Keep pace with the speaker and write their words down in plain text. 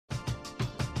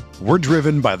We're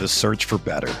driven by the search for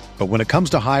better. But when it comes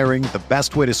to hiring, the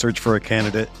best way to search for a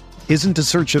candidate isn't to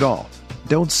search at all.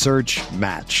 Don't search,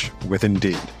 match with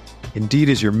Indeed. Indeed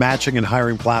is your matching and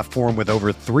hiring platform with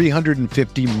over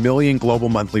 350 million global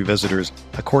monthly visitors,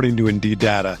 according to Indeed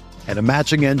data, and a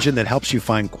matching engine that helps you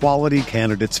find quality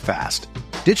candidates fast.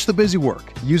 Ditch the busy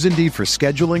work. Use Indeed for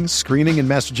scheduling, screening, and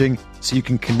messaging so you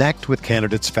can connect with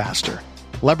candidates faster.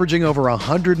 Leveraging over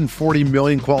 140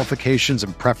 million qualifications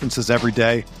and preferences every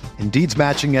day, Indeed's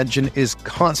matching engine is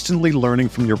constantly learning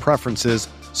from your preferences,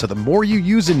 so the more you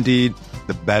use Indeed,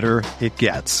 the better it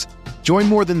gets. Join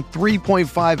more than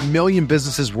 3.5 million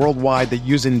businesses worldwide that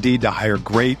use Indeed to hire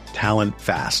great talent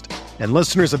fast. And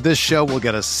listeners of this show will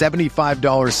get a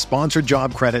 $75 sponsored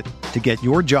job credit to get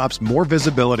your jobs more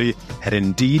visibility at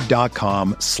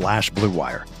Indeed.com/Blue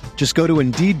Wire. Just go to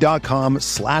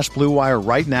Indeed.com/Blue Wire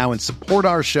right now and support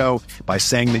our show by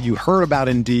saying that you heard about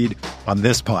Indeed on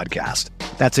this podcast.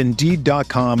 That's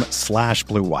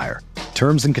Indeed.com/Blue Wire.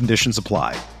 Terms and conditions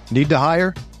apply. Need to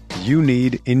hire? You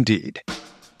need Indeed.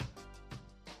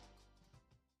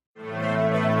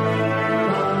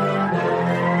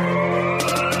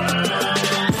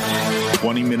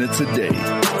 20 minutes a day,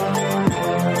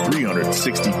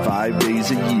 365 days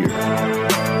a year.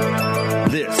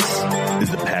 This is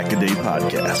the Pack-A-Day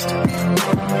Podcast.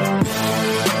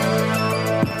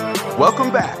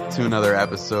 Welcome back to another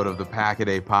episode of the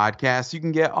Pack-A-Day Podcast. You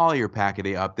can get all your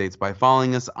Pack-A-Day updates by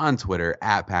following us on Twitter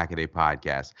at Pack-A-Day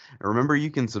Podcast. And remember,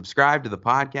 you can subscribe to the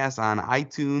podcast on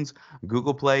iTunes,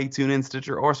 Google Play, TuneIn,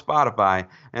 Stitcher, or Spotify.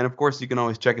 And of course, you can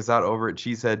always check us out over at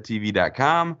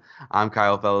cheeseheadtv.com. I'm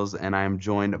Kyle Fellows, and I am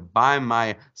joined by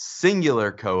my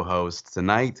singular co-host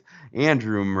tonight,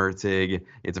 Andrew Mertig.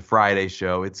 It's a Friday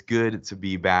show. It's good to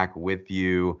be back with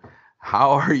you.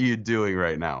 How are you doing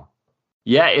right now?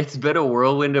 Yeah, it's been a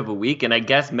whirlwind of a week, and I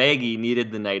guess Maggie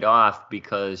needed the night off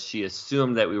because she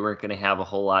assumed that we weren't going to have a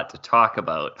whole lot to talk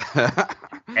about.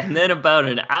 And then about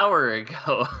an hour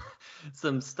ago,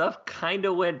 some stuff kind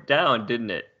of went down,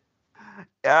 didn't it?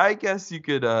 Yeah, I guess you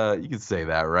could say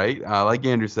that, right? Like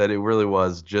Andrew said, it really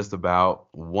was just about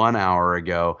 1 hour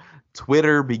ago.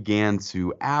 Twitter began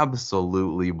to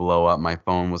absolutely blow up. My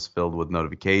phone was filled with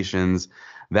notifications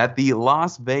that the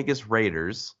Las Vegas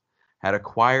Raiders had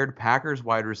acquired Packers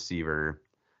wide receiver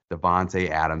Davante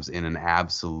Adams in an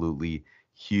absolutely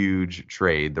huge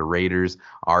trade. The Raiders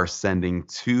are sending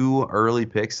 2 early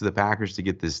picks to the Packers to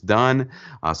get this done.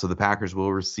 So the Packers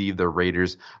will receive the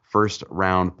Raiders' first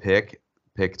round pick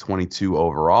 22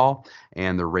 overall,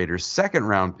 and the Raiders' second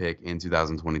round pick in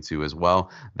 2022 as well.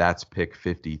 That's pick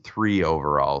 53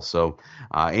 overall. So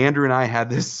Andrew and I had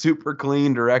this super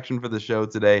clean direction for the show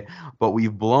today, but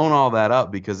we've blown all that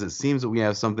up because it seems that we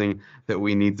have something that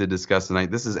we need to discuss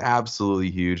tonight. This is absolutely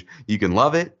huge. You can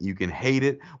love it, you can hate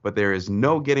it, but there is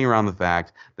no getting around the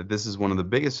fact that this is one of the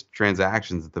biggest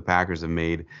transactions that the Packers have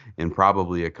made in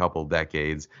probably a couple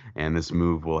decades, and this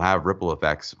move will have ripple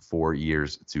effects for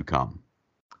years to come.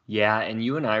 Yeah, and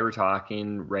you and I were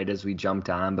talking right as we jumped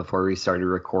on before we started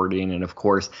recording. And of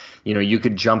course, you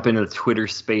could jump into the Twitter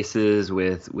spaces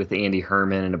with Andy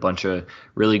Herman and a bunch of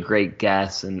really great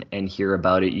guests and hear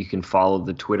about it. You can follow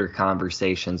the Twitter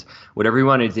conversations, whatever you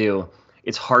want to do.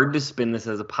 It's hard to spin this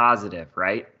as a positive,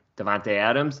 right? Davante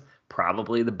Adams,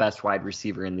 probably the best wide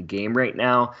receiver in the game right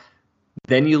now.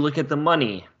 Then you look at the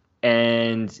money,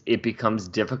 and it becomes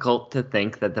difficult to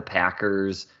think that the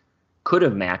Packers could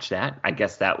have matched that. I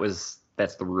guess that's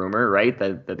the rumor, right?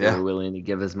 That they were willing to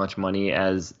give as much money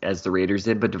as the Raiders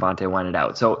did, but Davante wanted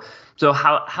out. So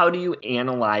how do you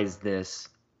analyze this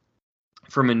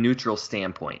from a neutral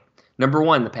standpoint? Number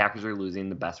one, the Packers are losing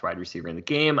the best wide receiver in the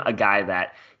game, a guy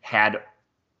that had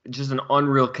just an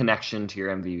unreal connection to your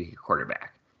MVP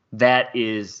quarterback. That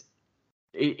is,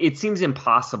 it seems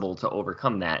impossible to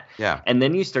overcome that. Yeah. And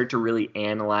then you start to really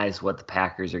analyze what the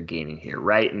Packers are gaining here,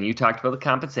 right? And you talked about the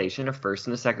compensation of first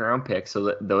and a second round picks.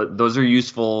 So those are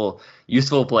useful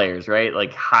players, right?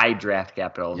 Like high draft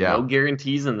capital. Yeah. No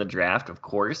guarantees in the draft, of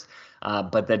course.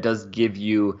 But that does give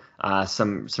you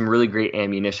some really great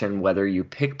ammunition, whether you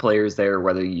pick players there, or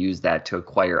whether you use that to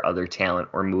acquire other talent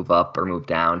or move up or move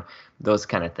down, those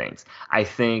kind of things. I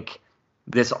think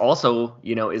this also,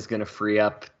 is going to free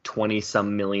up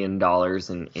 $20-some million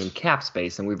in cap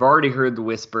space. And we've already heard the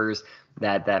whispers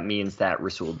that means that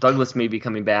Rasul Douglas may be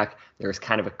coming back. There's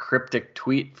kind of a cryptic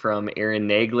tweet from Aaron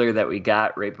Nagler that we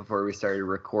got right before we started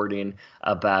recording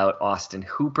about Austin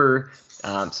Hooper.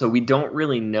 So we don't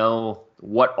really know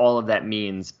what all of that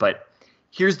means, but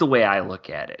here's the way I look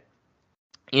at it.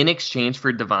 In exchange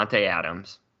for Davante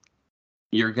Adams,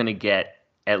 you're going to get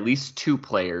at least 2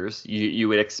 players you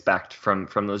would expect from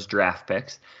those draft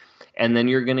picks. And then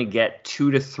you're going to get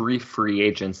 2 to 3 free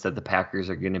agents that the Packers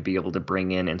are going to be able to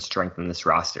bring in and strengthen this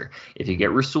roster. If you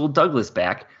get Rasul Douglas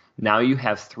back, now you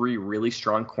have 3 really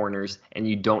strong corners, and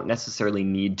you don't necessarily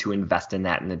need to invest in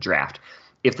that in the draft.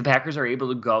 If the Packers are able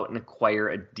to go out and acquire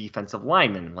a defensive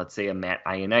lineman, let's say a Matt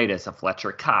Ioannidis, a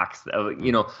Fletcher Cox,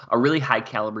 a really high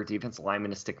caliber defensive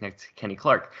lineman to stick next to Kenny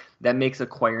Clark, that makes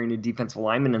acquiring a defensive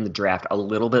lineman in the draft a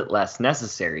little bit less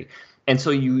necessary. And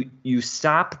so you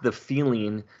stop the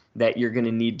feeling that you're going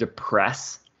to need to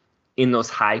press in those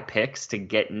high picks to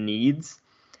get needs,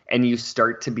 and you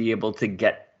start to be able to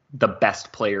get the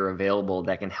best player available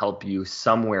that can help you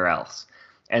somewhere else.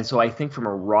 And so I think from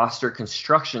a roster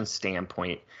construction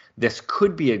standpoint, this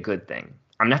could be a good thing.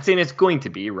 I'm not saying it's going to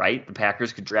be, right? The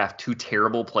Packers could draft 2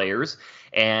 terrible players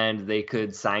and they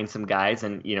could sign some guys.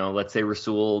 And, let's say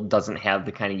Rasul doesn't have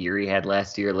the kind of year he had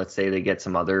last year. Let's say they get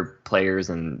some other players,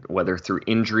 and whether through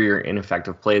injury or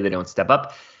ineffective play, they don't step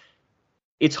up.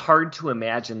 It's hard to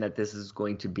imagine that this is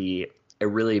going to be a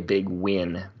really big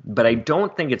win, but I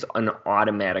don't think it's an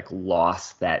automatic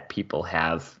loss that people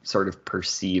have sort of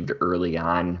perceived early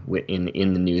on in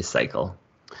the news cycle.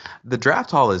 The draft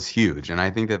haul is huge, and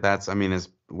I think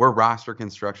we're roster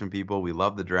construction people. We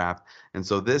love the draft. And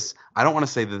so I don't want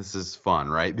to say that this is fun,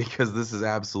 right? Because this is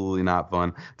absolutely not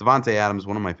fun. Davante Adams,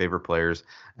 one of my favorite players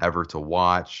ever to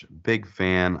watch. Big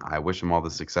fan. I wish him all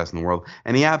the success in the world.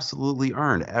 And he absolutely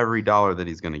earned every dollar that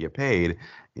he's going to get paid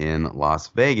in Las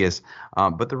Vegas.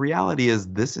 But the reality is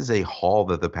this is a haul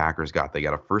that the Packers got. They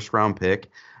got a first-round pick.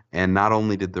 And not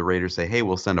only did the Raiders say, hey,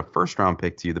 we'll send a first-round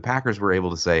pick to you, the Packers were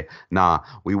able to say, nah,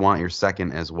 we want your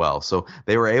second as well. So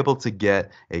they were able to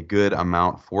get a good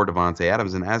amount for Davante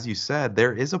Adams. And as you said,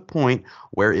 there is a point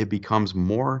where it becomes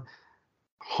more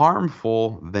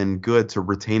harmful than good to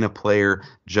retain a player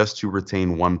just to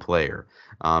retain one player.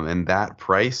 And that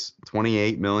price,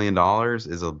 $28 million,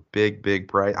 is a big, big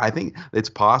price. I think it's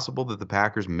possible that the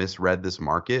Packers misread this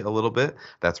market a little bit.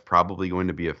 That's probably going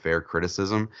to be a fair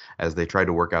criticism as they try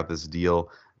to work out this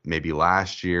deal maybe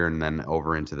last year and then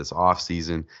over into this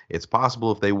offseason. It's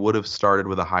possible if they would have started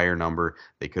with a higher number,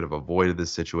 they could have avoided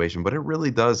this situation. But it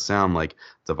really does sound like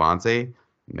Davante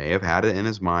may have had it in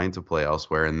his mind to play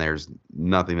elsewhere, and there's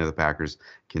nothing that the Packers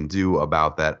can do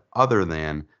about that other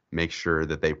than make sure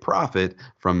that they profit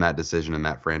from that decision, and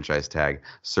that franchise tag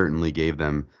certainly gave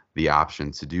them the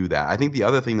option to do that. I think the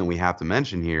other thing that we have to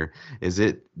mention here is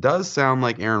it does sound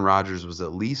like Aaron Rodgers was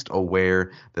at least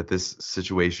aware that this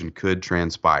situation could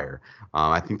transpire.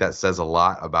 I think that says a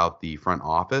lot about the front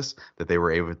office, that they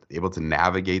were able to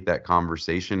navigate that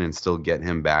conversation and still get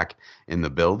him back in the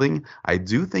building. I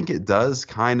do think it does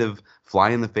kind of fly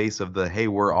in the face of the, hey,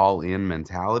 we're all in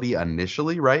mentality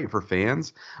initially, right, for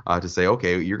fans, to say,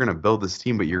 okay, you're going to build this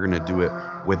team, but you're going to do it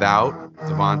without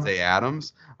Davante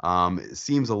Adams. It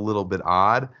seems a little bit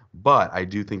odd, but I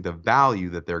do think the value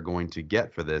that they're going to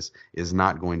get for this is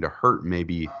not going to hurt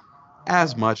maybe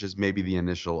as much as maybe the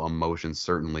initial emotions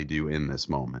certainly do in this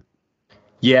moment.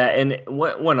 Yeah, and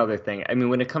one other thing, I mean,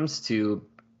 when it comes to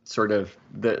sort of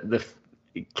the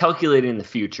calculating the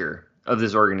future of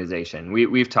this organization,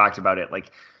 we've talked about it,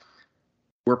 like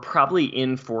we're probably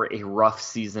in for a rough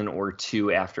season or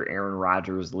two after Aaron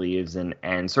Rodgers leaves,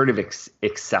 and sort of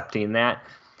accepting that.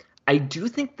 I do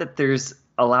think that there's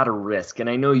a lot of risk, and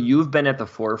I know you've been at the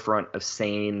forefront of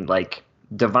saying, like,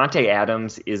 Davante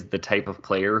Adams is the type of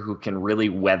player who can really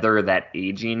weather that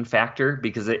aging factor,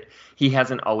 because he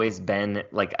hasn't always been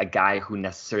like a guy who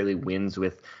necessarily wins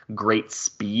with great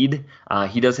speed.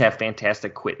 He does have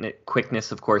fantastic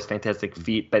quickness, of course, fantastic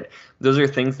feet, but those are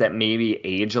things that maybe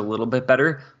age a little bit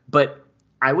better. But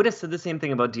I would have said the same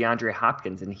thing about DeAndre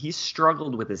Hopkins, and he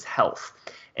struggled with his health.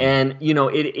 And, you know,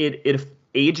 it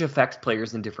age affects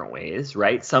players in different ways,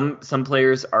 right? Some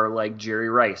players are like Jerry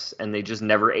Rice and they just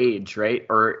never age, right?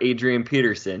 Or Adrian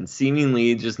Peterson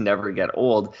seemingly just never get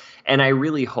old. And I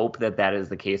really hope that is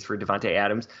the case for Davante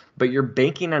Adams, but you're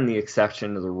banking on the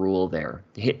exception to the rule there,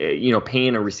 you know,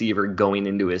 paying a receiver going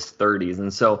into his 30s.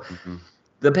 And so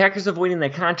the Packers avoiding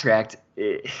that contract,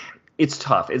 it's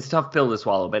tough. It's a tough pill to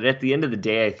swallow. But at the end of the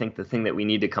day, I think the thing that we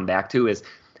need to come back to is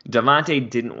Davante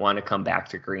didn't want to come back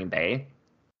to Green Bay.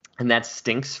 And that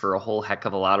stinks for a whole heck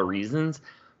of a lot of reasons.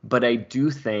 But I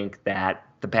do think that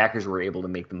the Packers were able to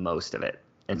make the most of it.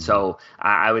 And so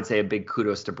I would say a big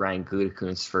kudos to Brian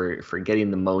Gutekunst for getting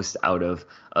the most out of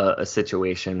a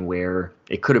situation where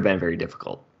it could have been very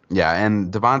difficult. Yeah,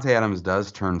 and Davante Adams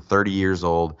does turn 30 years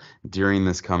old during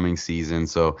this coming season.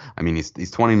 So, I mean,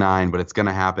 he's 29, but it's going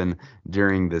to happen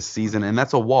during this season. And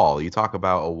that's a wall. You talk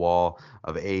about a wall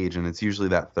of age, and it's usually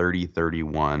that 30,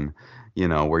 31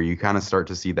 where you kind of start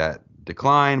to see that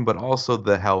decline, but also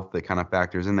the health that kind of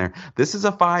factors in there. This is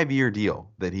a 5-year deal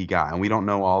that he got, and we don't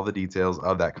know all the details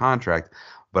of that contract,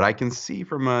 but I can see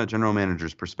from a general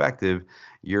manager's perspective,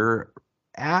 you're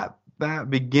at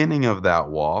that beginning of that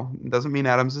wall. It doesn't mean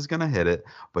Adams is going to hit it,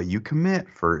 but you commit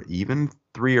for even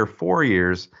 3 or 4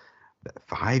 years, that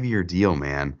 5-year deal,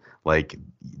 man. Like,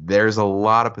 there's a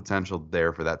lot of potential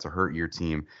there for that to hurt your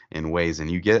team in ways. And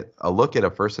you get a look at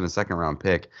a first and a second round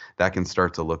pick that can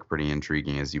start to look pretty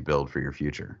intriguing as you build for your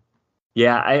future.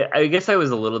 Yeah, I guess I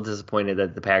was a little disappointed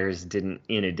that the Packers didn't,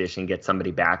 in addition, get somebody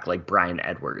back like Bryan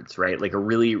Edwards, right? Like a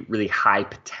really, really high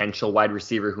potential wide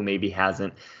receiver who maybe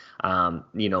hasn't,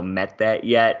 met that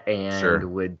yet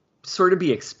and would sort of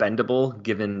be expendable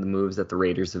given the moves that the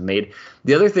Raiders have made.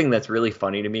 The other thing that's really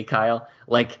funny to me, Kyle,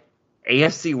 like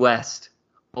AFC West,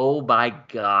 oh my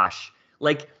gosh.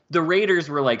 Like the Raiders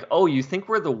were like, oh, you think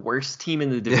we're the worst team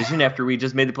in the division after we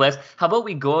just made the playoffs? How about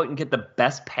we go out and get the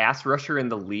best pass rusher in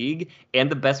the league and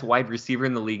the best wide receiver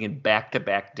in the league in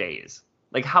back-to-back days?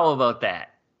 Like, how about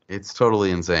that? It's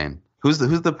totally insane. Who's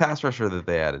the pass rusher that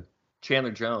they added?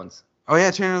 Chandler Jones. Oh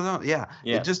yeah, Chandler Jones. Yeah.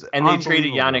 And they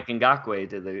traded Yannick Ngakoue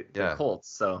to the Colts.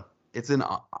 So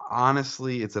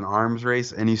honestly, it's an arms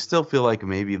race, and you still feel like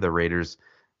maybe the Raiders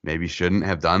maybe shouldn't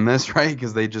have done this, right?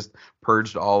 Because they just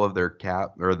purged all of their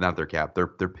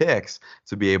their picks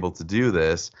to be able to do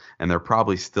this, and they're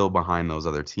probably still behind those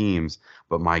other teams.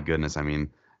 But my goodness, I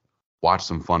mean, watch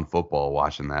some fun football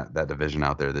watching that division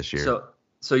out there this year.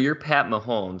 So you're Pat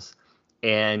Mahomes,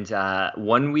 and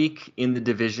 1 week in the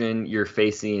division you're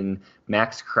facing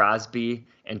Max Crosby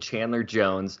and Chandler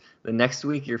Jones. The next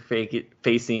week you're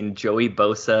facing Joey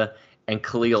Bosa and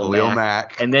Khalil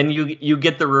Mack. And then you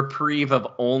get the reprieve of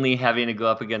only having to go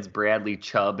up against Bradley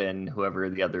Chubb and whoever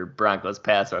the other Broncos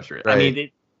pass rusher is. Right. I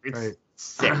mean, it's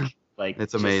sick. Like,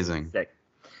 it's amazing. Sick.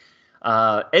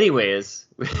 Anyways,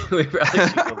 we probably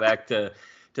should go back to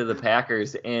the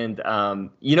Packers. And,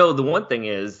 the one thing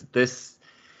is this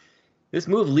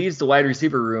move leaves the wide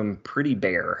receiver room pretty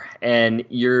bare, and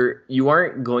you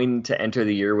aren't going to enter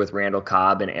the year with Randall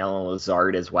Cobb and Allen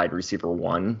Lazard as wide receiver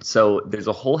 1. So there's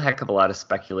a whole heck of a lot of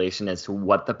speculation as to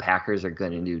what the Packers are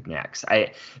going to do next.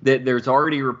 There's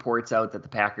already reports out that the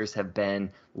Packers have been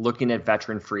looking at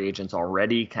veteran free agents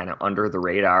already, kind of under the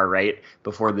radar, right,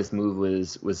 before this move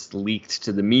was leaked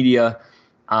to the media.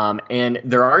 And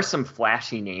there are some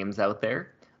flashy names out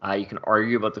there. You can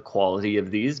argue about the quality of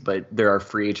these, but there are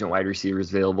free agent wide receivers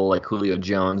available like Julio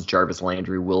Jones, Jarvis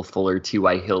Landry, Will Fuller,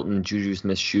 T.Y. Hilton, Juju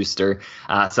Smith-Schuster.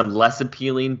 Some less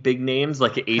appealing big names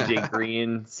like A.J.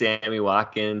 Green, Sammy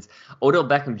Watkins, Odell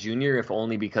Beckham Jr., if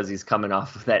only because he's coming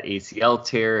off of that ACL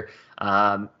tear.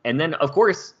 And then, of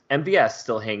course, MVS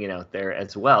still hanging out there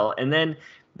as well. And then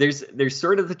there's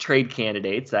sort of the trade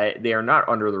candidates. They are not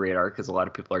under the radar because a lot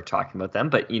of people are talking about them,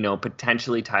 but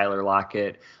potentially Tyler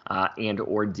Lockett and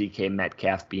or DK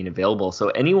Metcalf being available. So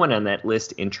anyone on that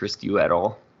list interest you at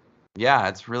all? Yeah,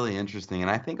 it's really interesting, and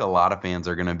I think a lot of fans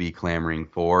are going to be clamoring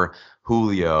for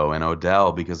Julio and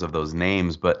Odell because of those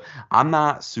names, but I'm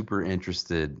not super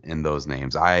interested in those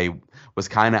names. I was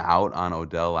kind of out on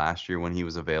Odell last year when he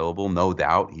was available. No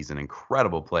doubt, he's an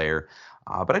incredible player.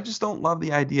 But I just don't love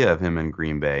the idea of him in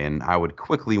Green Bay, and I would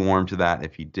quickly warm to that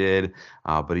if he did.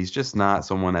 But he's just not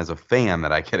someone as a fan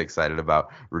that I get excited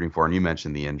about rooting for. And you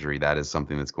mentioned the injury. That is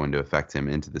something that's going to affect him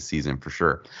into the season for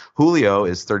sure. Julio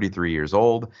is 33 years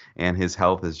old, and his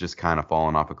health has just kind of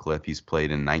fallen off a cliff. He's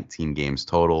played in 19 games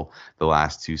total the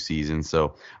last 2 seasons.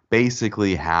 So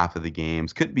basically half of the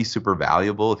games could be super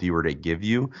valuable if he were to give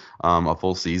you a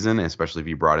full season, especially if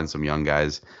you brought in some young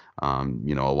guys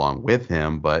along with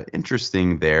him. But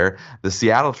interesting there. The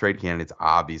Seattle trade candidates,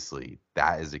 obviously,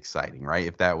 that is exciting, right?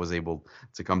 If that was able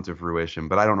to come to fruition,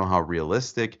 but I don't know how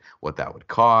realistic, what that would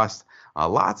cost.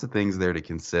 Lots of things there to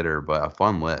consider, but a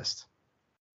fun list.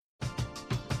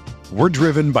 We're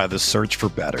driven by the search for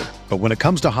better. But when it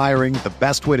comes to hiring, the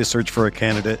best way to search for a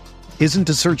candidate isn't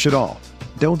to search at all.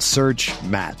 Don't search,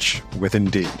 match with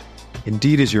Indeed.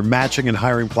 Indeed is your matching and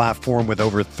hiring platform with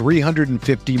over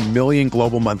 350 million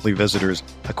global monthly visitors,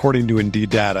 according to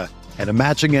Indeed data, and a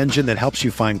matching engine that helps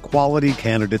you find quality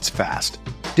candidates fast.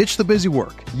 Ditch the busy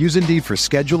work. Use Indeed for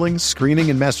scheduling, screening,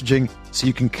 and messaging so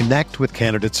you can connect with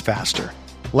candidates faster.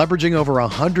 Leveraging over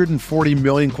 140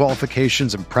 million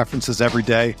qualifications and preferences every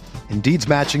day, Indeed's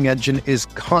matching engine is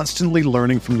constantly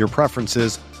learning from your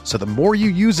preferences, so the more you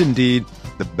use Indeed,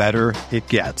 the better it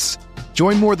gets.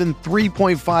 Join more than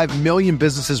 3.5 million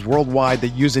businesses worldwide that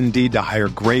use Indeed to hire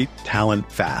great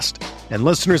talent fast. And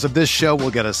listeners of this show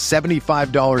will get a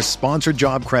 $75 sponsored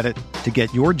job credit to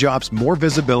get your jobs more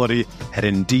visibility at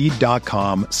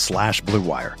Indeed.com/Blue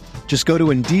Wire. Just go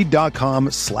to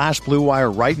Indeed.com/Blue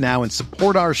Wire right now and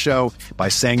support our show by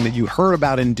saying that you heard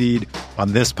about Indeed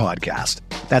on this podcast.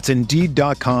 That's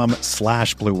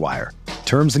Indeed.com/Blue Wire.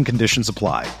 Terms and conditions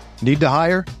apply. Need to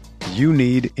hire? You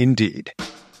need Indeed.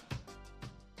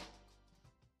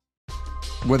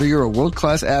 Whether you're a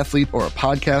world-class athlete or a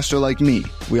podcaster like me,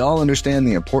 we all understand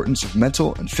the importance of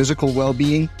mental and physical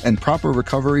well-being and proper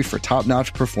recovery for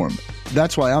top-notch performance.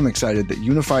 That's why I'm excited that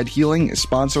Unified Healing is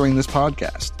sponsoring this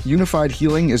podcast. Unified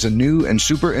Healing is a new and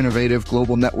super innovative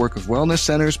global network of wellness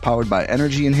centers powered by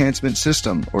Energy Enhancement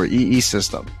System, or EE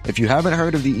System. If you haven't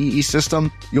heard of the EE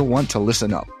System, you'll want to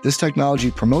listen up. This technology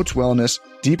promotes wellness,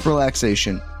 deep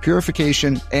relaxation,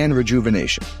 purification, and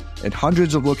rejuvenation. At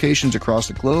hundreds of locations across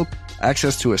the globe,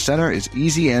 access to a center is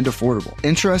easy and affordable.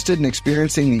 Interested in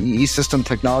experiencing the EE System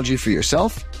technology for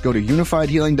yourself? Go to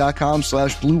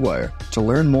unifiedhealing.com/bluewire to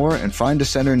learn more and find a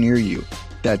center near you.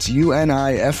 That's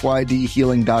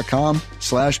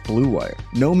UNIFYDhealing.com/bluewire.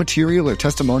 No material or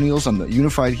testimonials on the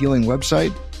Unified Healing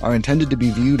website are intended to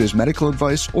be viewed as medical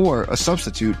advice or a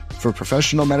substitute for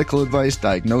professional medical advice,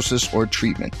 diagnosis, or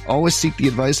treatment. Always seek the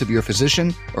advice of your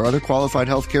physician or other qualified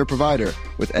healthcare provider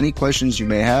with any questions you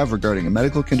may have regarding a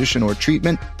medical condition or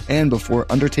treatment and before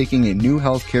undertaking a new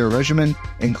healthcare regimen,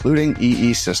 including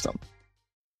EE System.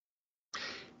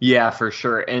 Yeah, for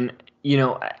sure. And,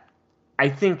 I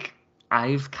think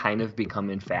I've kind of become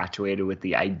infatuated with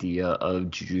the idea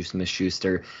of Juju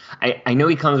Smith-Schuster. I know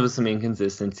he comes with some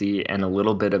inconsistency and a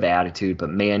little bit of attitude, but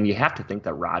man, you have to think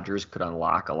that Rodgers could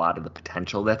unlock a lot of the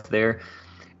potential that's there.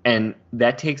 And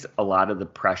that takes a lot of the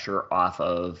pressure off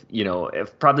of,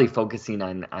 if probably focusing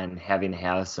on having to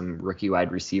have some rookie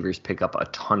wide receivers pick up a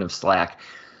ton of slack.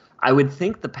 I would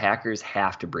think the Packers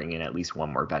have to bring in at least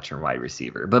one more veteran wide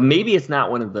receiver, but maybe it's not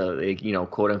one of the,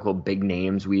 quote unquote big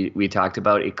names we talked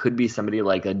about. It could be somebody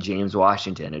like a James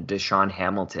Washington, a Deshaun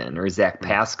Hamilton, or Zach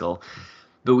Pascal.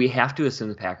 But we have to assume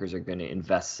the Packers are going to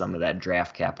invest some of that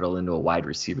draft capital into a wide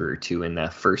receiver or two in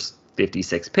the first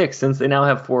 56 picks, since they now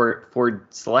have four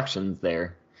selections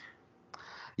there.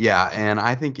 Yeah, and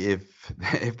I think if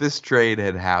this trade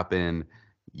had happened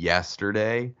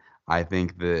yesterday, I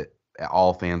think that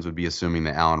all fans would be assuming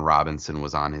that Allen Robinson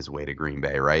was on his way to Green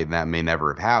Bay, right? And that may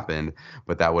never have happened,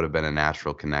 but that would have been a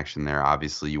natural connection there.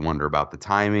 Obviously, you wonder about the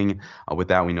timing. With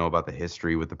that, we know about the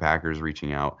history with the Packers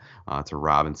reaching out to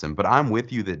Robinson. But I'm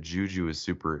with you that Juju is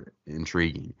super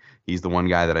intriguing. He's the one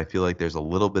guy that I feel like there's a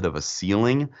little bit of a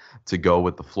ceiling to go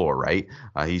with the floor, right?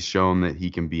 He's shown that he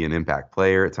can be an impact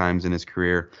player at times in his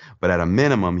career, but at a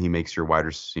minimum, he makes your wide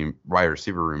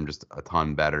receiver room just a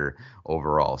ton better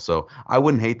overall. So I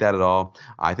wouldn't hate that at all.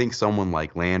 I think someone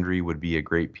like Landry would be a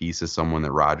great piece of someone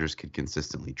that Rodgers could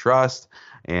consistently trust,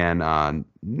 and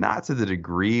not to the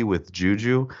degree with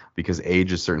Juju, because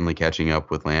age is certainly catching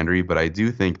up with Landry, but I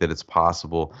do think that it's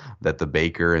possible that the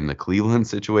Baker and the Cleveland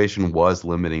situation was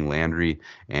limiting Landry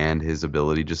and his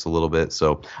ability just a little bit.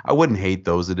 So I wouldn't hate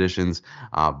those additions.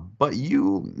 But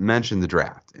you mentioned the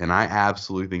draft, and I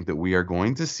absolutely think that we are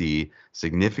going to see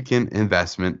significant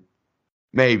investment,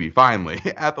 maybe finally,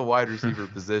 at the wide receiver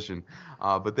position.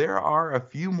 But there are a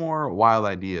few more wild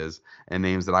ideas and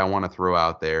names that I want to throw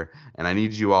out there. And I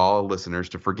need you all, listeners,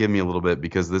 to forgive me a little bit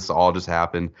because this all just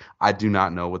happened. I do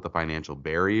not know what the financial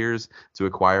barriers to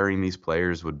acquiring these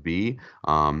players would be.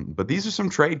 But these are some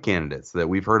trade candidates that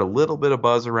we've heard a little bit of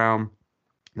buzz around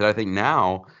that I think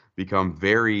now become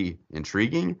very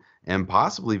intriguing and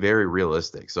possibly very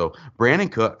realistic. So Brandon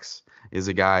Cooks is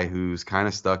a guy who's kind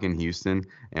of stuck in Houston,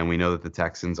 and we know that the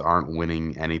Texans aren't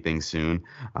winning anything soon.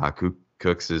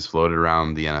 Cooks is floated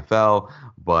around the NFL,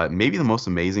 but maybe the most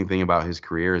amazing thing about his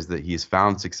career is that he's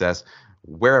found success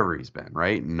wherever he's been,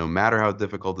 right? No matter how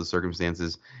difficult the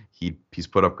circumstances, he's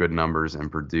put up good numbers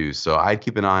and produced. So I'd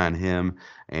keep an eye on him,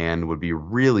 and would be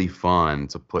really fun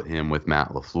to put him with Matt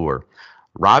LaFleur.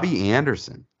 Robbie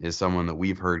Anderson is someone that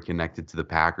we've heard connected to the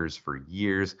Packers for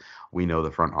years. We know the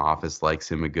front office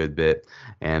likes him a good bit,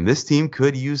 and this team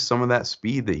could use some of that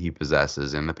speed that he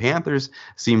possesses. And the Panthers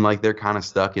seem like they're kind of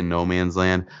stuck in no man's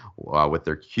land with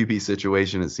their QB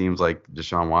situation. It seems like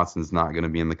Deshaun Watson's not going to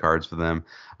be in the cards for them.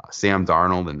 Sam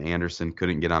Darnold and Anderson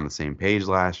couldn't get on the same page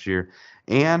last year.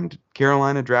 And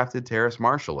Carolina drafted Terrace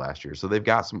Marshall last year. So they've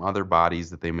got some other bodies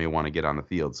that they may want to get on the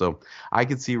field. So I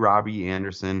could see Robbie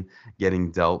Anderson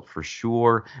getting dealt for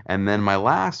sure. And then my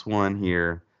last one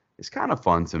here is kind of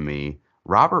fun to me.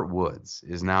 Robert Woods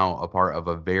is now a part of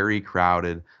a very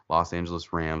crowded Los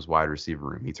Angeles Rams wide receiver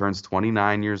room. He turns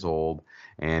 29 years old,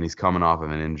 and he's coming off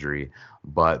of an injury.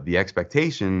 But the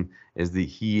expectation is that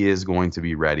he is going to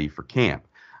be ready for camp.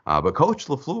 But Coach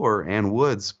LaFleur and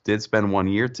Woods did spend 1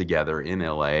 year together in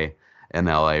LA, in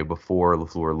LA before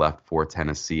LaFleur left for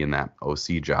Tennessee in that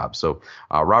OC job. So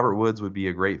Robert Woods would be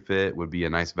a great fit, would be a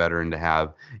nice veteran to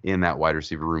have in that wide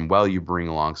receiver room while you bring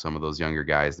along some of those younger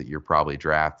guys that you're probably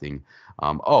drafting.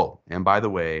 And by the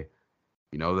way,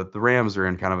 you know that the Rams are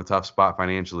in kind of a tough spot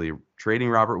financially. Trading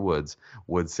Robert Woods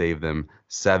would save them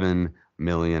 $7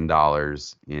 million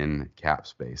in cap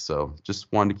space. So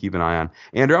just one to keep an eye on.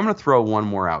 Andrew, I'm going to throw one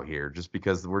more out here just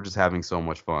because we're just having so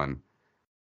much fun.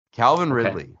 Calvin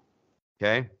Ridley.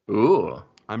 Okay. Ooh.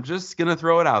 I'm just going to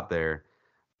throw it out there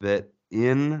that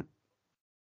in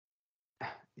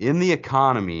the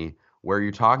economy where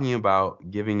you're talking about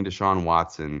giving Deshaun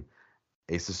Watson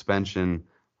a suspension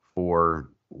for,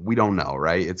 we don't know,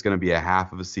 right? It's going to be a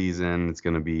half of a season. It's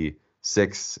going to be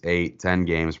 6, 8, 10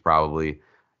 games probably.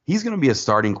 He's going to be a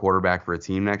starting quarterback for a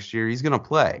team next year. He's going to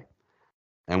play.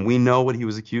 And we know what he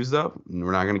was accused of.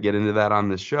 We're not going to get into that on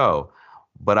this show.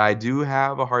 But I do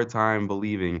have a hard time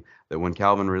believing that when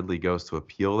Calvin Ridley goes to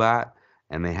appeal that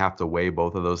and they have to weigh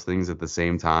both of those things at the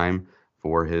same time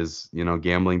for his,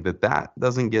 gambling, that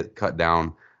doesn't get cut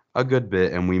down a good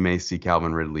bit, and we may see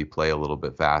Calvin Ridley play a little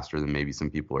bit faster than maybe some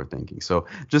people are thinking. So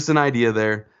just an idea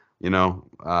there,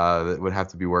 that would have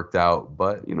to be worked out.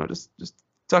 But, just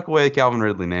tuck away the Calvin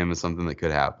Ridley name is something that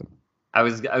could happen. I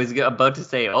was about to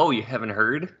say, oh, you haven't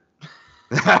heard?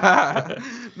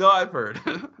 No, I've heard.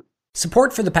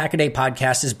 Support for the Pack-A-Day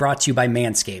podcast is brought to you by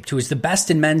Manscaped, who is the best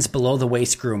in men's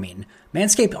below-the-waist grooming.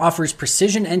 Manscaped offers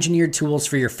precision-engineered tools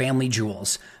for your family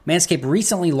jewels. Manscaped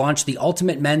recently launched the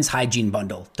Ultimate Men's Hygiene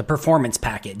Bundle, the Performance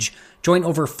Package. Join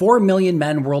over 4 million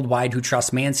men worldwide who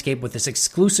trust Manscaped with this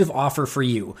exclusive offer for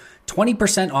you.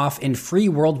 20% off and free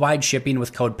worldwide shipping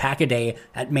with code Pack-A-Day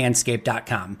at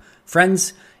manscaped.com.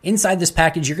 Friends, inside this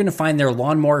package, you're going to find their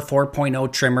Lawnmower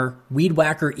 4.0 trimmer, Weed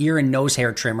Whacker ear and nose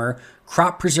hair trimmer,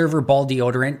 Crop Preserver ball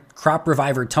deodorant, Crop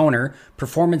Reviver toner,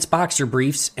 Performance boxer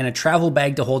briefs, and a travel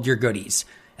bag to hold your goodies.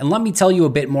 And let me tell you a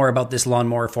bit more about this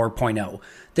Lawnmower 4.0.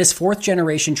 This 4th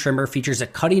generation trimmer features a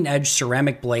cutting-edge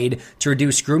ceramic blade to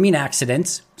reduce grooming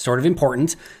accidents, sort of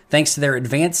important, thanks to their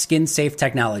advanced skin-safe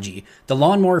technology. The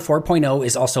Lawnmower 4.0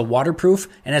 is also waterproof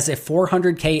and has a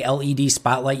 400K LED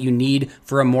spotlight you need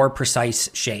for a more precise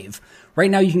shave. Right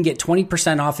now you can get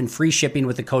 20% off and free shipping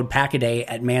with the code Pack-A-Day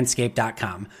at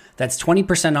manscaped.com. That's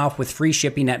 20% off with free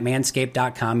shipping at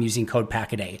manscaped.com using code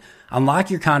Pack-A-Day.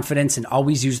 Unlock your confidence and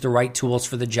always use the right tools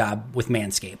for the job with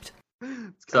Manscaped.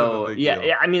 So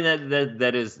yeah, I mean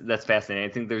that's fascinating.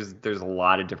 I think there's a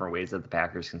lot of different ways that the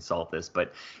Packers can solve this,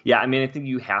 but yeah, I mean I think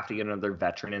you have to get another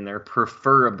veteran in there,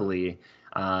 preferably.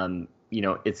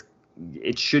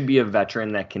 It should be a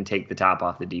veteran that can take the top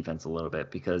off the defense a little bit,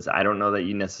 because I don't know that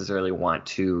you necessarily want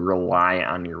to rely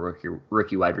on your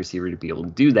rookie wide receiver to be able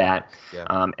to do that.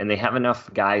 Yeah. And they have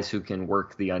enough guys who can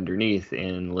work the underneath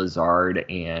in Lazard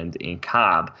and in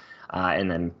Cobb. And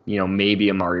then,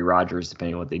 maybe Amari Rodgers,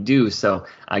 depending on what they do. So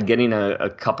getting a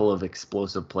couple of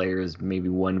explosive players, maybe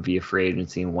one via free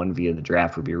agency and one via the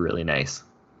draft, would be really nice.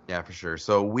 Yeah, for sure.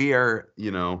 So we are,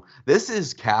 this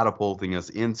is catapulting us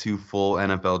into full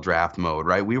NFL draft mode,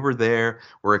 right? We were there.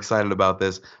 We're excited about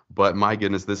this. But my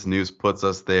goodness, this news puts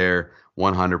us there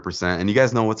 100%. And you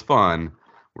guys know what's fun?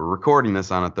 We're recording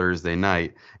this on a Thursday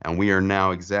night, and we are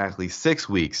now exactly 6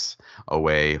 weeks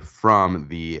away from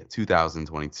the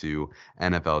 2022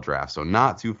 NFL draft. So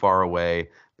not too far away.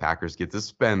 Packers get to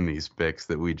spend these picks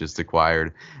that we just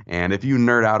acquired. And if you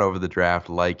nerd out over the draft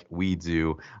like we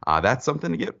do, that's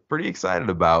something to get pretty excited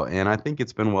about. And I think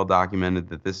it's been well documented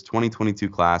that this 2022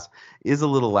 class is a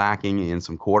little lacking in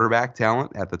some quarterback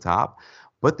talent at the top.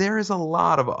 But there is a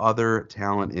lot of other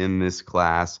talent in this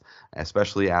class,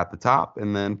 especially at the top,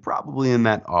 and then probably in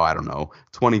that,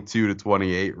 22 to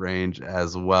 28 range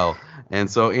as well. And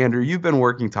so, Andrew, you've been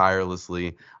working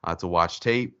tirelessly to watch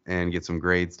tape and get some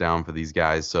grades down for these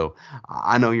guys. So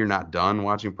I know you're not done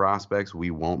watching prospects.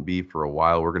 We won't be for a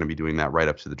while. We're going to be doing that right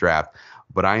up to the draft.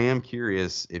 But I am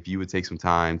curious if you would take some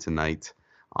time tonight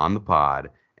on the pod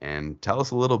and tell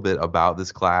us a little bit about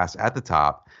this class at the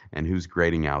top and who's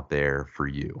grading out there for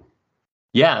you.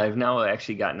 Yeah, I've now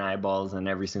actually gotten eyeballs on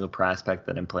every single prospect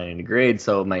that I'm planning to grade.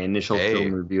 So my initial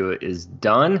film review is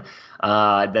done.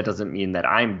 That doesn't mean that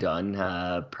I'm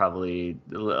done. Probably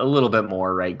a little bit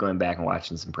more, right? Going back and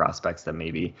watching some prospects that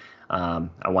maybe I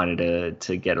wanted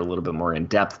to get a little bit more in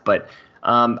depth. But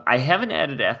I haven't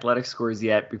added athletic scores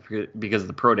yet because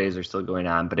the pro days are still going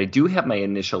on. But I do have my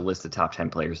initial list of top 10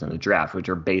 players in the draft, which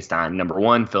are based on number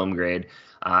one, film grade.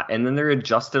 And then they're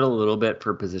adjusted a little bit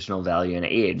for positional value and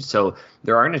age. So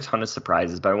there aren't a ton of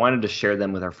surprises, but I wanted to share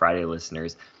them with our Friday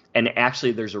listeners. And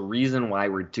actually, there's a reason why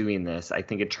we're doing this. I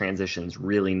think it transitions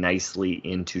really nicely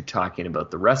into talking about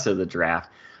the rest of the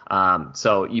draft.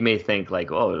 So you may think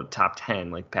like, oh, top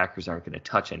 10, like Packers aren't going to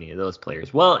touch any of those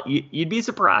players. Well, you'd be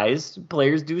surprised.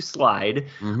 Players do slide.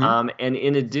 And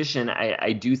in addition,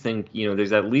 I do think,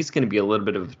 there's at least going to be a little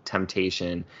bit of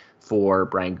temptation for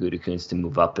Brian Gutekunst to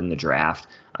move up in the draft.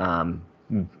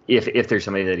 If there's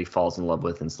somebody that he falls in love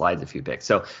with and slides a few picks.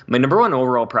 So my number one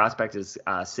overall prospect is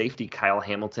safety Kyle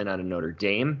Hamilton out of Notre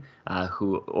Dame,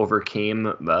 who overcame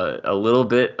a little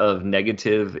bit of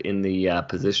negative in the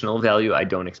positional value. I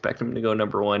don't expect him to go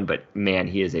number one, but man,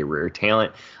 he is a rare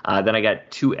talent. Then I got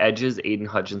two edges, Aiden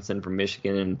Hutchinson from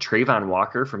Michigan and Trayvon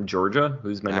Walker from Georgia,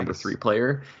 who's my number 3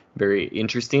 player. Very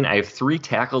interesting. I have 3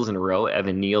 tackles in a row,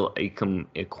 Evan Neal, Ikem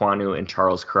Ekwonu, and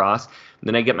Charles Cross.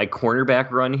 Then I get my cornerback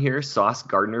run here. Sauce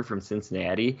Gardner from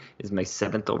Cincinnati is my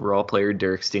 7th overall player.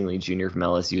 Derek Stingley Jr. from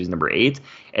LSU is number 8.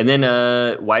 And then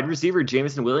wide receiver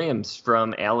Jameson Williams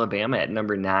from Alabama at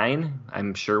number 9.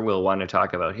 I'm sure we'll want to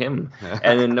talk about him.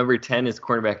 And then number 10 is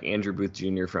cornerback Andrew Booth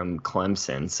Jr. from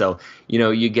Clemson. So,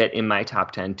 you get in my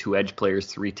top 10, 2 edge players,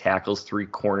 3 tackles, 3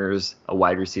 corners, a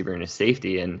wide receiver, and a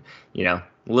safety. And,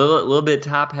 a little bit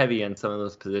top heavy on some of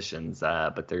those positions,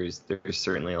 but there's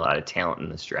certainly a lot of talent in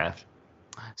this draft.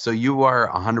 So you are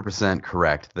 100%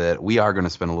 correct that we are going to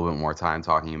spend a little bit more time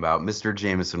talking about Mr.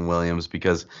 Jameson Williams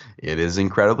because it is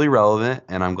incredibly relevant,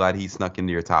 and I'm glad he snuck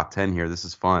into your top 10 here. This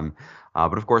is fun.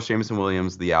 But of course, Jameson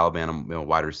Williams, the Alabama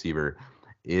wide receiver,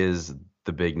 is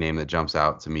the big name that jumps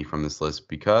out to me from this list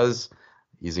because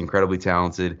he's incredibly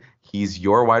talented. He's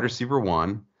your wide receiver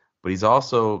 1. But he's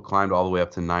also climbed all the way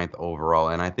up to 9th overall,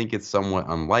 and I think it's somewhat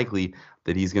unlikely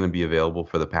that he's going to be available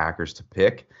for the Packers to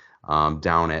pick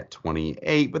down at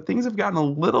 28. But things have gotten a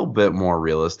little bit more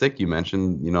realistic. You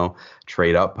mentioned,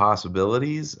 trade-up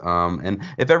possibilities. And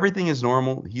if everything is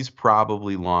normal, he's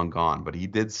probably long gone. But he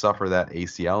did suffer that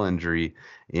ACL injury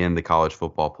in the college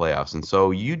football playoffs. And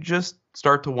so you just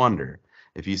start to wonder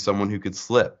if he's someone who could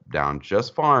slip down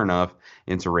just far enough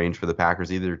into range for the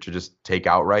Packers, either to just take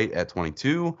outright at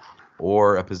 22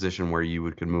 or a position where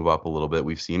you could move up a little bit.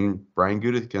 We've seen Brian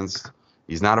Gutekunst,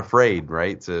 he's not afraid,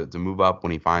 right, to move up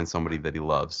when he finds somebody that he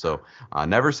loves. So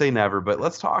never say never, but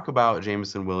let's talk about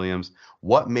Jameson Williams.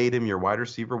 What made him your wide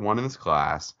receiver 1 in this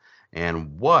class,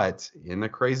 and what, in the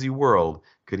crazy world,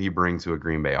 could he bring to a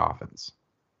Green Bay offense?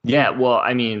 Yeah, well,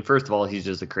 I mean, first of all, he's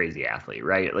just a crazy athlete,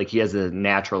 right? Like, he has a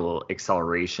natural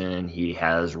acceleration. He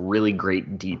has really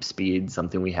great deep speed,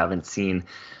 something we haven't seen,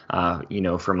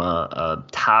 from a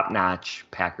top-notch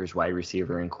Packers wide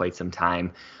receiver in quite some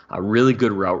time. A really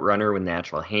good route runner with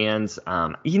natural hands.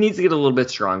 He needs to get a little bit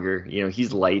stronger.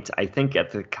 He's light. I think at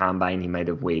the combine he might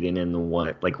have weighed in the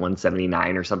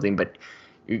 179 or something, but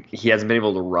he hasn't been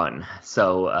able to run,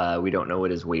 so we don't know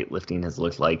what his weightlifting has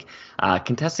looked like.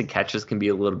 Contested catches can be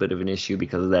a little bit of an issue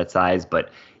because of that size,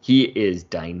 but he is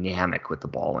dynamic with the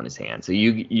ball in his hand. So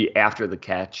you after the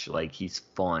catch, like, he's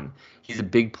fun. He's a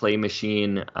big play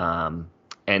machine,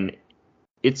 and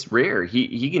it's rare.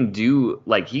 He can do,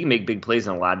 like, he can make big plays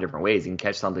in a lot of different ways. He can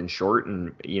catch something short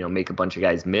and, make a bunch of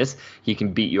guys miss. He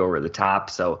can beat you over the top.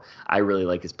 So I really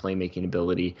like his playmaking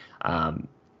ability.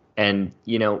 And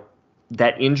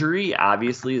that injury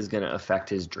obviously is going to affect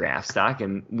his draft stock,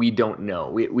 and we don't know.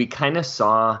 We kind of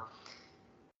saw,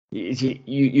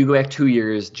 you go back 2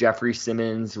 years, Jeffrey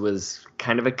Simmons was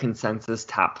kind of a consensus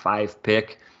top 5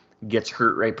 pick, gets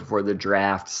hurt right before the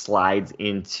draft, slides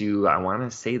into, I want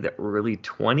to say, the early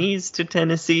 20s to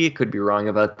Tennessee. Could be wrong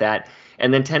about that.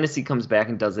 And then Tennessee comes back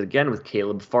and does it again with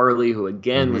Caleb Farley, who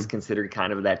again was considered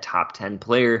kind of that top 10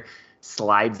 player,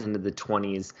 slides into the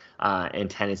 20s, and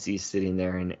Tennessee's sitting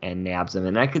there and nabs him.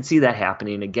 And I could see that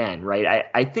happening again, right?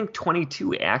 I think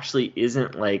 22 actually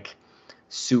isn't, like,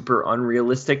 super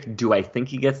unrealistic. Do I think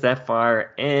he gets that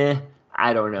far?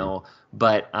 I don't know.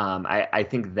 But I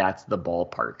think that's the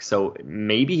ballpark. So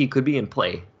maybe he could be in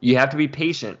play. You have to be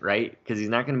patient, right? Because he's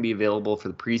not going to be available for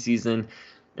the preseason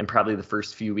and probably the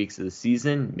first few weeks of the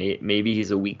season. Maybe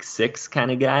he's a week 6 kind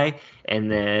of guy.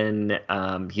 And then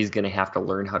he's going to have to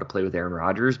learn how to play with Aaron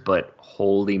Rodgers. But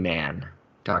holy man,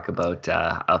 talk about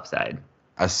upside.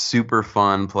 A super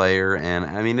fun player. And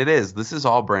I mean, this is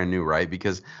all brand new, right?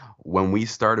 Because when we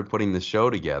started putting the show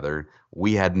together,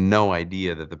 we had no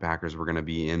idea that the Packers were going to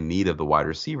be in need of the wide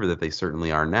receiver that they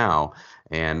certainly are now.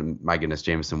 And my goodness,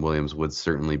 Jameson Williams would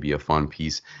certainly be a fun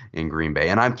piece in Green Bay.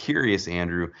 And I'm curious,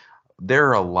 Andrew, there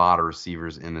are a lot of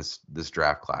receivers in this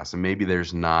draft class, and maybe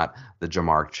there's not the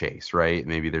Jamar Chase, right?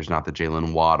 Maybe there's not the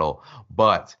Jalen Waddle,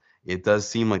 but it does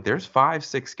seem like there's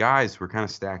 5-6 guys who are kind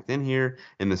of stacked in here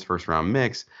in this first round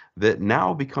mix that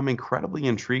now become incredibly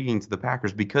intriguing to the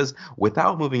Packers, because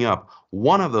without moving up,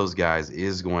 one of those guys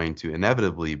is going to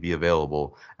inevitably be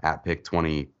available at pick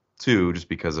 22 too, just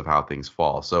because of how things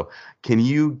fall. So can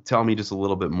you tell me just a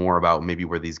little bit more about maybe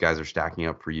where these guys are stacking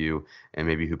up for you, and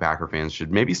maybe who Packer fans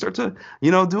should maybe start to, do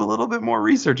a little bit more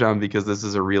research on, because this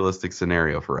is a realistic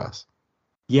scenario for us?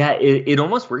 Yeah, it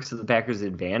almost works to the Packers'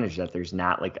 advantage that there's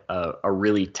not like a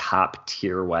really top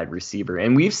tier wide receiver.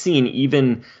 And we've seen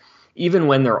even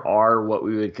when there are what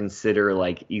we would consider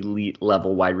like elite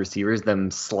level wide receivers,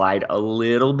 them slide a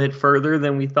little bit further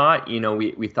than we thought.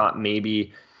 We thought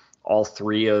maybe all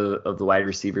three of the wide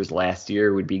receivers last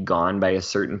year would be gone by a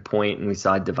certain point, and we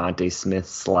saw Devontae Smith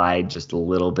slide just a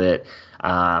little bit.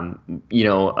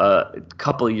 A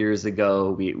couple of years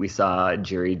ago, we saw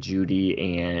Jerry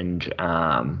Jeudy and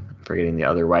forgetting the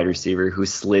other wide receiver who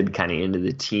slid kind of into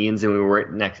the teens, and we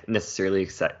weren't necessarily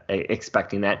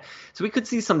expecting that. So we could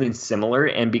see something similar,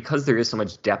 and because there is so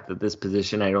much depth at this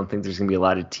position, I don't think there's going to be a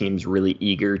lot of teams really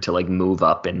eager to like move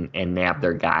up and nab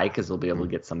their guy, because they'll be able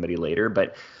to get somebody later.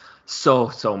 But so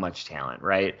much talent,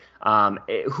 right?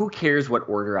 Who cares what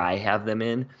order I have them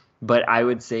in? But I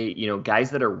would say,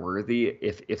 guys that are worthy,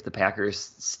 if the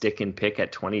Packers stick and pick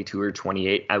at 22 or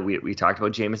 28, we talked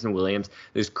about Jameson Williams.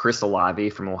 There's Chris Olave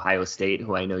from Ohio State,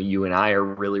 who I know you and I are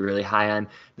really, really high on.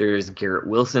 There's Garrett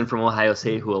Wilson from Ohio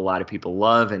State, who a lot of people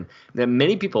love. And that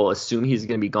many people assume he's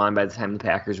going to be gone by the time the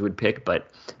Packers would pick, but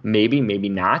maybe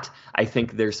not. I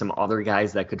think there's some other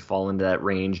guys that could fall into that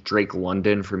range. Drake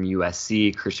London from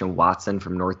USC, Christian Watson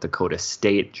from North Dakota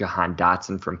State, Jahan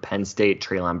Dotson from Penn State,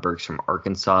 Treylon Burks from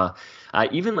Arkansas.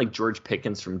 Even like George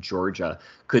Pickens from Georgia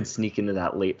could sneak into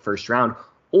that late first round,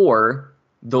 or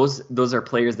those are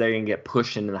players that are going to get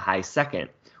pushed into the high second,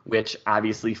 which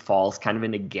obviously falls kind of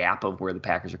in a gap of where the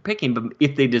Packers are picking. But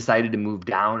if they decided to move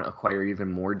down, acquire even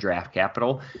more draft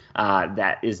capital,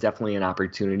 that is definitely an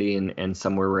opportunity and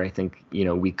somewhere where I think,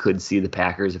 we could see the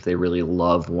Packers, if they really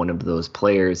love one of those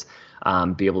players,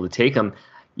 be able to take them.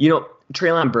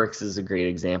 Treylon Burks is a great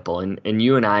example, and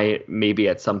you and I maybe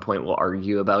at some point will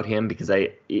argue about him, because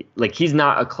he's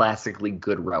not a classically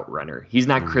good route runner. He's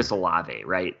not Chris Olave,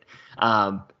 right?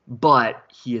 But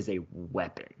he is a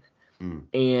weapon.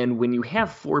 And when you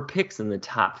have 4 picks in the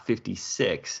top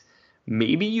 56,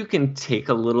 maybe you can take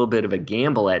a little bit of a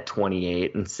gamble at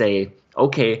 28 and say,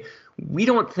 okay, we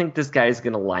don't think this guy is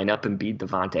going to line up and beat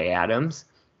Devontae Adams,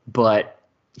 but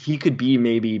he could be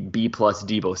maybe B+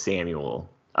 Deebo Samuel.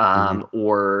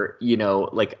 Or,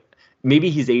 maybe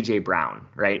he's AJ Brown,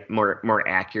 right? More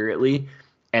accurately.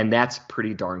 And that's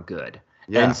pretty darn good.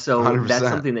 Yeah, and so 100%. That's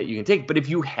something that you can take. But if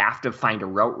you have to find a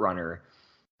route runner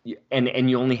and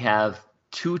you only have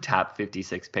 2 top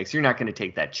 56 picks, you're not going to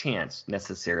take that chance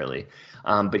necessarily.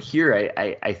 But here,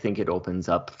 I think it opens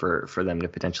up for them to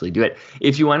potentially do it.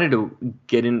 If you wanted to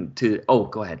get into,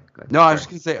 go ahead. No, sorry. I was just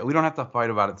going to say, we don't have to fight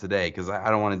about it today, because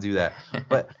I don't want to do that.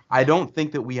 But I don't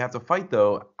think that we have to fight,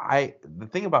 though. The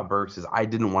thing about Burks is I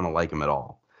didn't want to like him at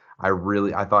all.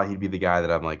 I thought he'd be the guy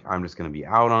that I'm just going to be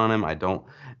out on him.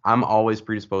 I'm always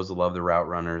predisposed to love the route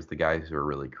runners, the guys who are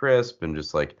really crisp and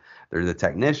just they're the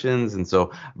technicians. And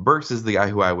so Burks is the guy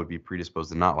who I would be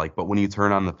predisposed to not like. But when you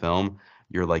turn on the film,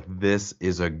 you're like, this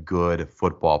is a good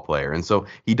football player. And so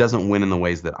he doesn't win in the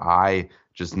ways that I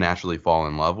just naturally fall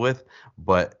in love with.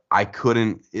 But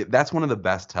that's one of the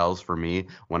best tells for me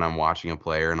when I'm watching a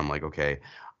player and I'm like, okay,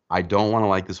 I don't want to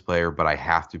like this player, but I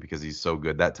have to because he's so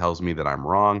good. That tells me that I'm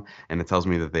wrong, and it tells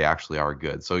me that they actually are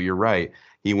good. So you're right.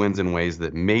 He wins in ways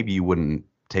that maybe you wouldn't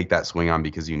take that swing on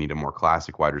because you need a more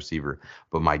classic wide receiver.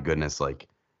 But my goodness,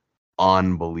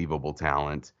 unbelievable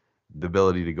talent. The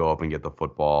ability to go up and get the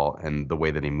football and the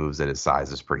way that he moves at his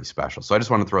size is pretty special. So I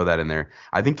just want to throw that in there.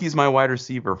 I think he's my wide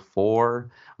receiver 4,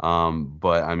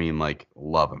 but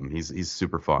love him. He's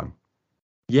super fun.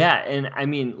 Yeah, and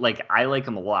I like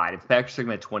him a lot. If Packers took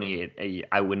him at 28,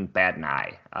 I wouldn't bat an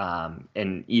eye.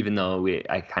 And even though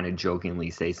I kind of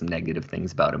jokingly say some negative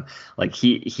things about him,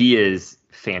 he is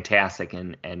fantastic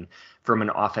and from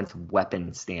an offensive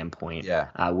weapon standpoint,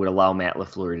 would allow Matt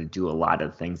LaFleur to do a lot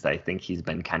of things that I think he's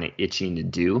been kind of itching to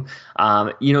do.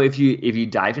 If you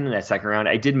dive into that second round,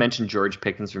 I did mention George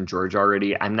Pickens from Georgia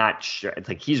already. I'm not sure. It's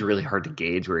he's really hard to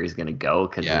gauge where he's going to go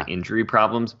because of injury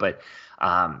problems, but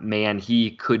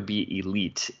he could be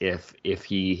elite if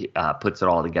he puts it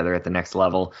all together at the next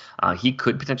level. He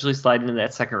could potentially slide into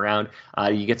that second round.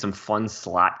 You get some fun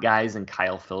slot guys and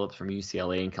Kyle Phillips from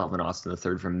UCLA and Kelvin Austin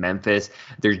III from Memphis.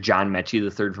 There's John Mechie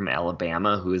III from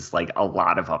Alabama, who is a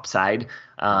lot of upside.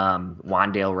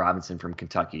 Wan'Dale Robinson from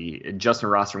Kentucky. Justin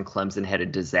Ross from Clemson had a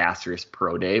disastrous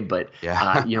pro day, but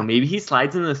maybe he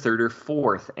slides in the 3rd or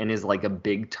 4th and is a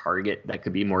big target that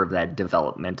could be more of that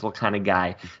developmental kind of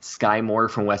guy. Sky Moore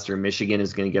from Western Michigan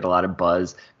is going to get a lot of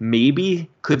buzz. Maybe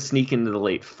could sneak into the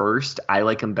late first. I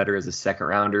like him better as a second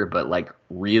rounder, but like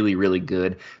really, really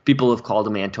good. People have called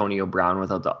him Antonio Brown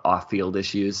without the off-field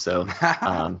issues. So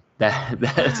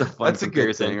that's a fun That's a good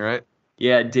comparison. thing, right?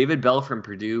 Yeah, David Bell from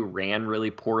Purdue ran really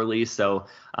poorly, so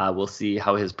we'll see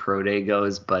how his pro day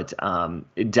goes, but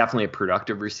definitely a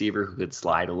productive receiver who could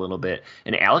slide a little bit.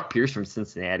 And Alec Pierce from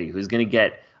Cincinnati, who's going to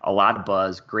get a lot of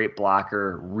buzz, great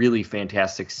blocker, really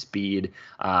fantastic speed,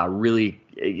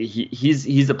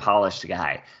 he's a polished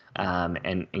guy,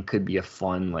 and could be a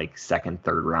fun like second,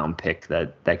 third round pick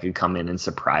that could come in and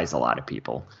surprise a lot of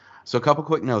people. So a couple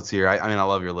quick notes here. I mean, I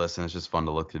love your list, and it's just fun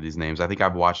to look through these names. I think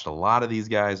I've watched a lot of these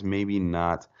guys, maybe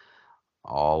not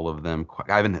all of them.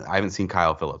 I haven't seen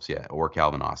Kyle Phillips yet or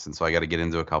Calvin Austin, so I got to get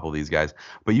into a couple of these guys.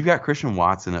 But you've got Christian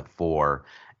Watson at 4,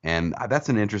 and that's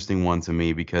an interesting one to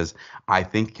me because I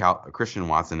think Christian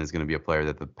Watson is going to be a player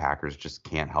that the Packers just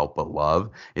can't help but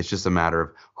love. It's just a matter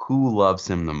of who loves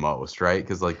him the most, right?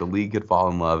 Because like the league could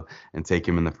fall in love and take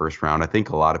him in the first round. I think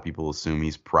a lot of people assume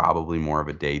he's probably more of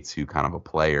a day 2 kind of a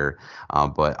player,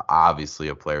 but obviously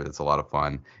a player that's a lot of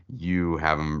fun. You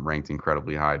have him ranked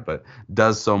incredibly high, but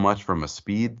does so much from a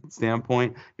speed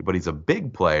standpoint. But he's a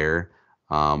big player.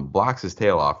 Blocks his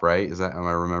tail off, right? Am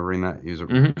I remembering that? He's a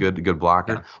good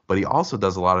blocker, yeah. But he also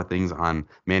does a lot of things on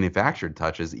manufactured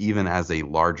touches, even as a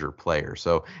larger player.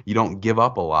 So you don't give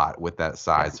up a lot with that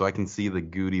size. So I can see the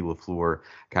Goody LaFleur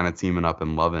kind of teaming up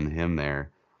and loving him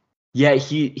there. Yeah,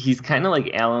 he's kind of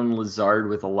like Allen Lazard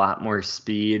with a lot more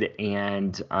speed,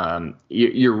 and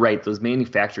you're right. Those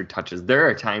manufactured touches. There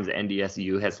are times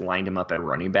NDSU has lined him up at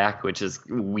running back, which is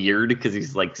weird because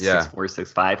he's like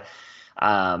 6'4",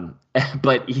 6'5".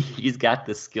 But he's got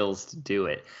the skills to do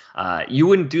it. You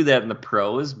wouldn't do that in the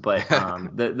pros, but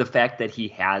the fact that he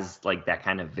has like that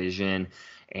kind of vision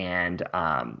and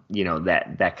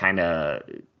that kind of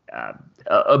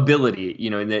ability,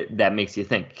 that makes you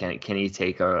think, can he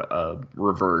take a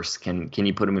reverse? Can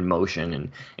you put him in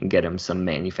motion and get him some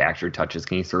manufactured touches?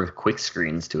 Can you throw quick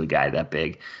screens to a guy that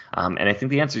big? And I think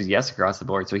the answer is yes across the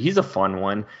board. So he's a fun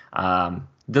one.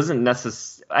 Doesn't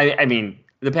necessarily. I mean,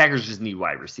 the Packers just need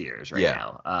wide receivers right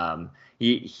now.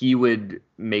 He would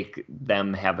make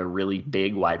them have a really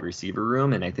big wide receiver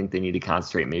room, and I think they need to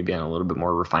concentrate maybe on a little bit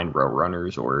more refined route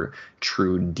runners or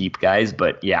true deep guys.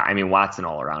 But yeah, I mean, Watson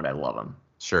all around, I love him.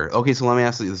 Sure. Okay, so let me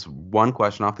ask you this one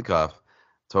question off the cuff,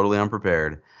 totally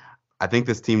unprepared. I think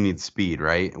this team needs speed,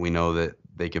 right? We know that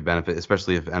they could benefit,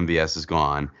 especially if MVS is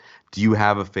gone. Do you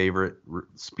have a favorite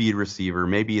speed receiver?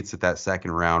 Maybe it's at that second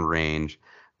round range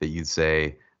that you'd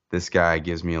say, this guy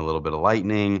gives me a little bit of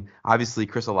lightning. Obviously,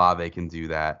 Chris Olave can do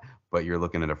that, but you're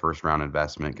looking at a first-round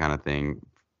investment kind of thing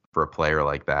for a player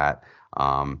like that.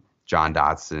 John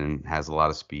Dotson has a lot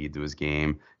of speed to his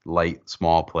game. Light,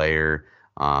 small player.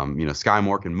 Sky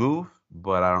Moore can move,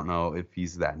 but I don't know if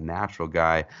he's that natural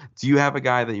guy. Do you have a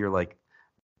guy that you're like,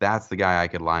 that's the guy I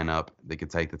could line up that could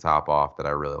take the top off that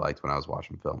I really liked when I was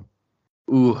watching film?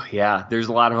 Ooh, yeah, there's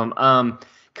a lot of them.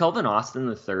 Kelvin Austin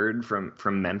III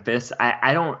from Memphis.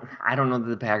 I don't know that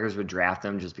the Packers would draft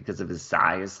him just because of his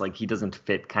size. Like he doesn't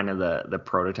fit kind of the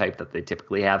prototype that they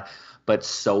typically have, but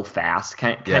so fast,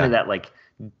 kind of that like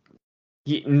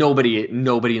nobody in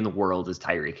the world is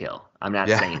Tyreek Hill. I'm not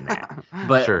saying that,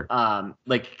 but sure.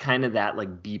 Like kind of that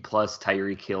like B+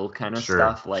 Tyreek Hill kind of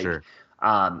stuff. Like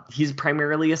he's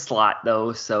primarily a slot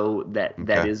though, so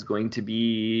that is going to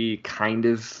be kind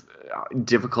of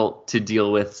difficult to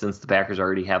deal with since the Packers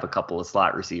already have a couple of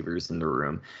slot receivers in the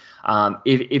room.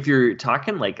 If you're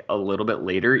talking like a little bit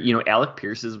later, Alec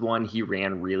Pierce is one. He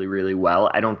ran really, really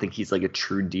well. I don't think he's like a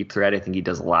true deep threat. I think he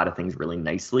does a lot of things really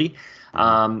nicely.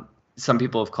 Some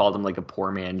people have called him like a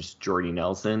poor man's Jordy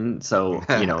Nelson. So,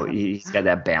 he's got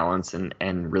that balance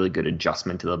and really good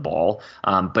adjustment to the ball.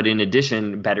 But in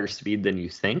addition, better speed than you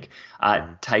think.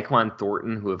 Tyquan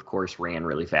Thornton, who of course ran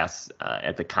really fast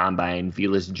at the combine.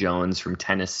 Velus Jones from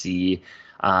Tennessee.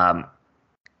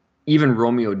 Even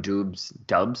Romeo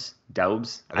Doubs,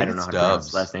 I don't know how to pronounce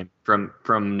his last name,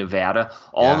 from Nevada.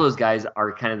 All those guys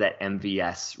are kind of that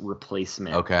MVS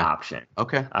replacement option.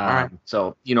 Okay. All right.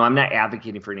 So, I'm not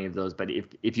advocating for any of those, but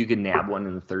if you could nab one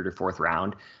in the third or fourth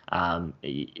round,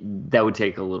 that would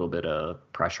take a little bit of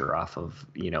pressure off of,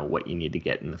 what you need to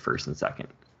get in the first and second.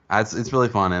 It's really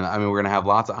fun, and I mean, we're going to have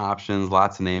lots of options,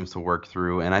 lots of names to work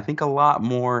through, and I think a lot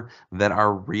more that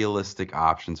are realistic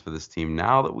options for this team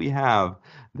now that we have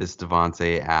this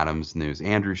Davante Adams news.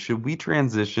 Andrew, should we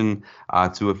transition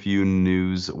to a few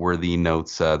newsworthy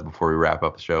notes before we wrap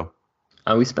up the show?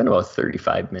 We spent about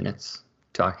 35 minutes.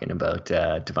 talking about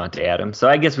Davante Adams. So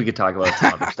I guess we could talk about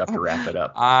some other stuff to wrap it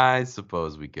up. I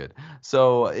suppose we could.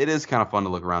 So it is kind of fun to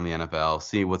look around the NFL,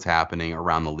 see what's happening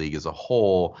around the league as a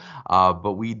whole.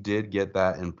 But we did get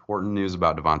that important news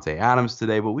about Davante Adams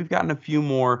today. But we've gotten a few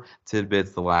more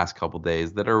tidbits the last couple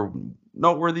days that are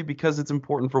noteworthy because it's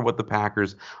important for what the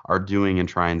Packers are doing and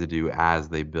trying to do as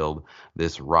they build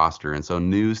this roster. And so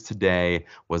news today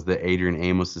was that Adrian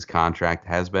Amos's contract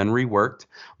has been reworked.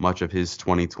 Much of his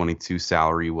 2022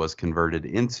 salary was converted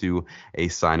into a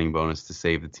signing bonus to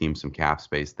save the team some cap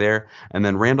space there. And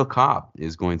then Randall Cobb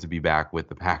is going to be back with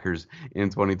the Packers in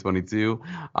 2022.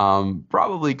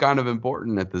 Probably kind of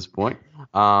important at this point,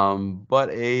 but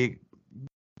a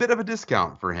bit of a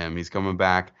discount for him. He's coming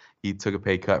back. He took a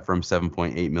pay cut from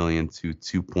 $7.8 million to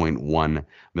 $2.1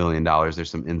 million. There's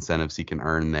some incentives he can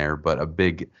earn there, but a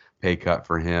big pay cut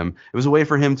for him. It was a way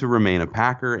for him to remain a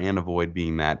Packer and avoid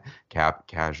being that cap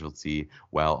casualty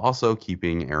while also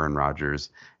keeping Aaron Rodgers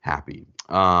happy.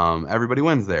 Everybody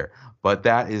wins there. But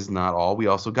that is not all. We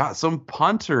also got some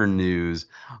punter news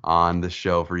on the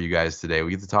show for you guys today. We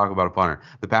get to talk about a punter.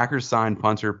 The Packers signed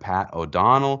punter Pat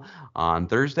O'Donnell on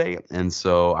Thursday. And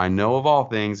so I know of all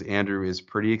things, Andrew is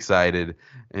pretty excited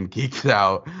and geeked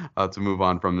out to move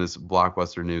on from this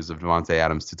blockbuster news of Davante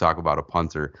Adams to talk about a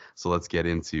punter. So let's get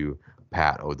into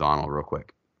Pat O'Donnell real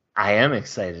quick. I am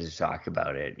excited to talk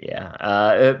about it.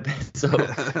 Yeah. So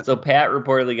Pat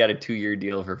reportedly got a 2-year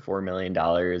deal for $4 million.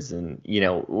 And, you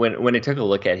know, when I took a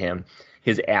look at him,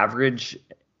 his average,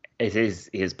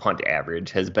 his punt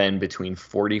average has been between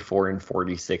 44 and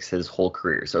 46 his whole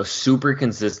career. So super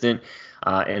consistent.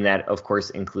 And that, of course,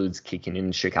 includes kicking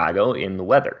in Chicago in the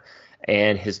weather.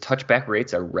 And his touchback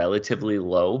rates are relatively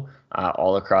low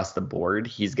all across the board.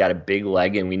 He's got a big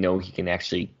leg, and we know he can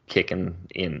actually kick in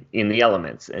the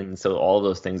elements. And so all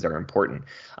those things are important.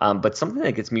 But something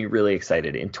that gets me really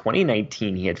excited, in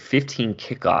 2019, he had 15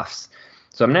 kickoffs.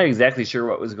 So I'm not exactly sure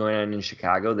what was going on in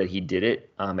Chicago that he did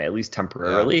it, at least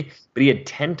temporarily. Yeah. But he had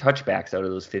 10 touchbacks out of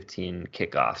those 15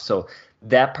 kickoffs. So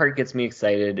that part gets me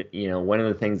excited. You know, one of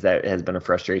the things that has been a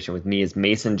frustration with me is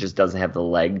Mason just doesn't have the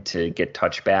leg to get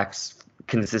touchbacks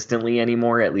consistently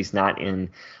anymore, at least not in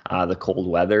the cold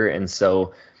weather. And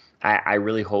so I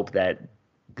really hope that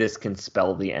this can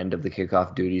spell the end of the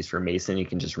kickoff duties for Mason. He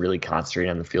can just really concentrate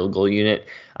on the field goal unit.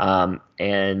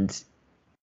 And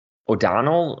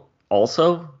O'Donnell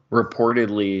also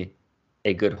reportedly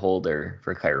a good holder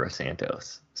for Cairo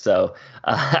Santos. So,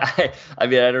 I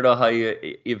mean, I don't know how you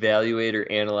evaluate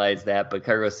or analyze that, but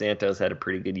Cairo Santos had a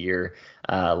pretty good year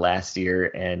last year.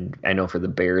 And I know for the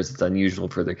Bears, it's unusual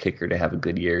for their kicker to have a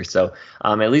good year. So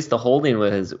at least the holding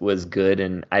was good.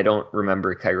 And I don't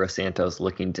remember Cairo Santos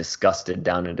looking disgusted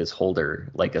down at his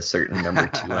holder like a certain number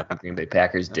 2 on the Green Bay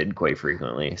Packers did quite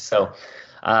frequently. So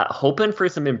hoping for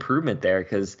some improvement there,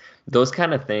 because those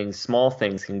kind of things, small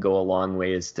things, can go a long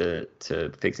ways to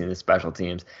fixing the special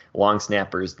teams. Long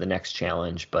snappers, the next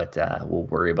challenge, but we'll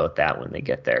worry about that when they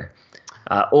get there.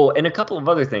 And a couple of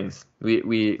other things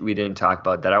we didn't talk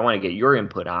about that I want to get your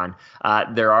input on.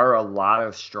 There are a lot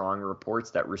of strong reports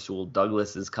that Rasul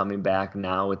Douglas is coming back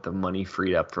now with the money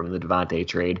freed up from the Davante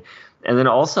trade. And then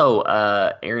also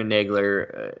Aaron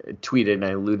Nagler tweeted, and I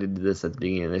alluded to this at the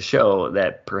beginning of the show,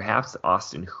 that perhaps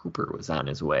Austin Hooper was on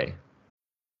his way.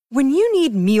 When you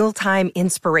need mealtime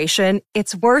inspiration,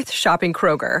 it's worth shopping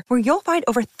Kroger, where you'll find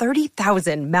over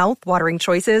 30,000 mouth-watering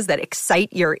choices that excite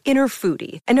your inner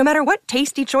foodie. And no matter what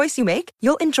tasty choice you make,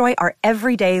 you'll enjoy our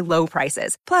everyday low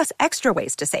prices, plus extra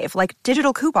ways to save, like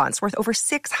digital coupons worth over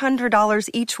 $600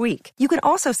 each week. You can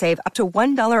also save up to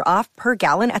 $1 off per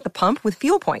gallon at the pump with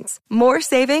fuel points. More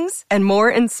savings and more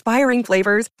inspiring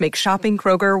flavors make shopping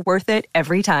Kroger worth it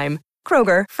every time.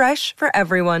 Kroger, fresh for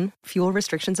everyone. Fuel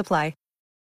restrictions apply.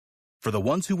 For the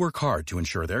ones who work hard to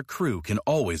ensure their crew can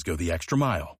always go the extra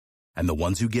mile, and the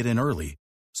ones who get in early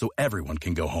so everyone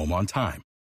can go home on time,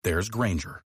 there's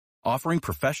Grainger, offering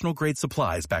professional-grade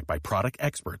supplies backed by product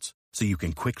experts so you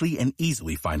can quickly and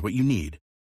easily find what you need.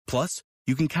 Plus,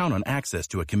 you can count on access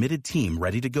to a committed team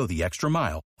ready to go the extra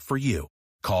mile for you.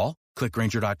 Call, click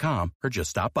Grainger.com, or just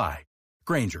stop by.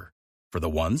 Grainger, for the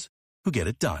ones who get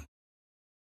it done.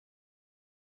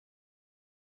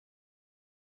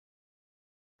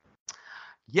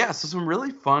 Yeah, so some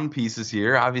really fun pieces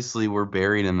here. Obviously, we're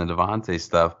buried in the Davante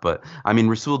stuff, but I mean,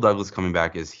 Rasul Douglas coming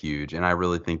back is huge, and I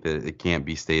really think that it can't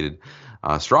be stated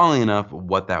strongly enough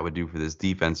what that would do for this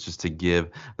defense, just to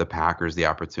give the Packers the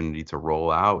opportunity to roll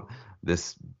out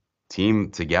this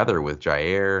team together with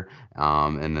Jair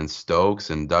and then Stokes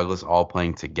and Douglas all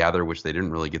playing together, which they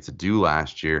didn't really get to do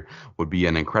last year, would be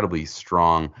an incredibly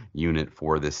strong unit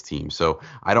for this team. So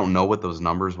I don't know what those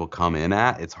numbers will come in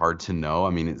at. It's hard to know. I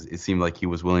mean, it seemed like he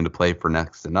was willing to play for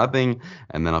next to nothing.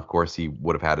 And then, of course, he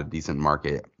would have had a decent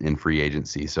market in free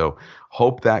agency. So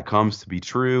hope that comes to be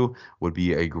true. Would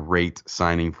be a great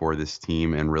signing for this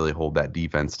team and really hold that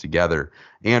defense together.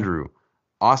 Andrew,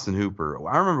 Austin Hooper.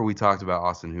 I remember we talked about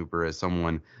Austin Hooper as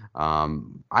someone,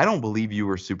 I don't believe you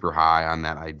were super high on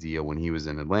that idea when he was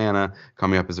in Atlanta,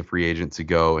 coming up as a free agent to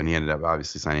go, and he ended up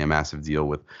obviously signing a massive deal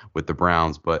with the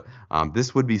Browns. But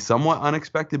this would be somewhat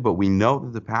unexpected, but we know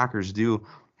that the Packers do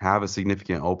have a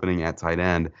significant opening at tight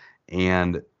end,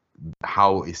 and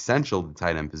how essential the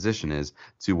tight end position is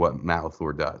to what Matt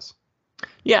LaFleur does.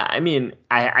 Yeah, I mean,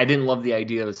 I didn't love the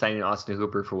idea of signing Austin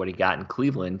Hooper for what he got in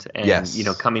Cleveland. And, yes,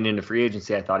 coming into free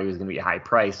agency, I thought he was going to be high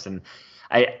priced. And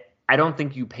I don't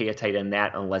think you pay a tight end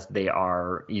that unless they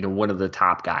are, one of the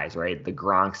top guys, right? The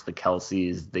Gronks, the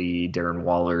Kelce's, the Darren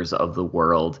Wallers of the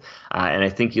world. And I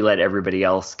think you let everybody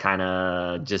else kind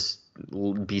of just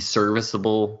be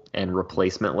serviceable and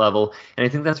replacement level. And I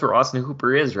think that's where Austin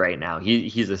Hooper is right now.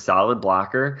 He's a solid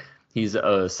blocker. He's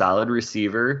a solid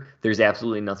receiver. There's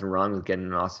absolutely nothing wrong with getting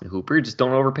an Austin Hooper. Just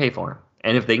don't overpay for him.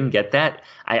 And if they can get that,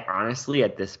 I honestly,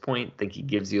 at this point, think he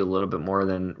gives you a little bit more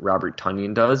than Robert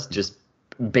Tonyan does, just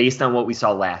based on what we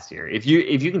saw last year. If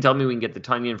you can tell me we can get the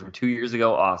Tonyan from 2 years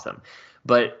ago, awesome.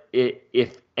 But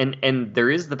if there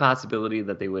is the possibility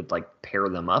that they would pair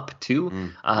them up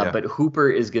too. But Hooper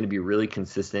is going to be really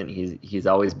consistent. He's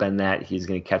always been that. He's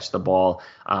going to catch the ball.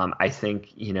 I think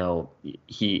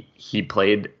he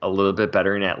played a little bit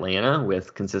better in Atlanta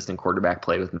with consistent quarterback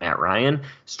play with Matt Ryan.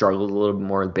 Struggled a little bit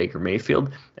more with Baker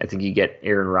Mayfield. I think you get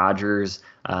Aaron Rodgers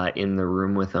in the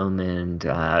room with him, and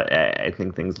I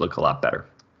think things look a lot better.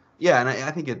 Yeah, and I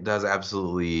think it does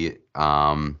absolutely.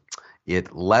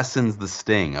 It lessens the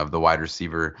sting of the wide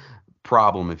receiver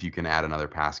problem if you can add another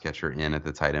pass catcher in at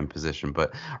the tight end position.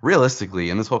 But realistically,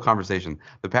 in this whole conversation,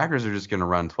 the Packers are just going to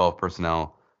run 12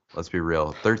 personnel. Let's be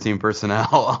real, 13 personnel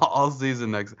all season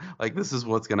next. This is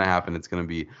what's going to happen. It's going to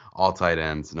be all tight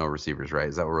ends, no receivers, right?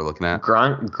 Is that what we're looking at?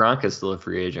 Gronk is still a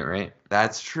free agent, right?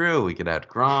 That's true. We could add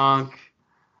Gronk.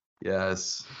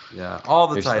 Yes. Yeah. All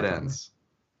the tight ends.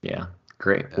 Yeah.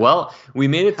 Great. Well, we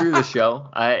made it through the show.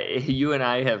 You and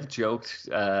I have joked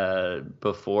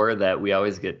before that we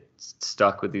always get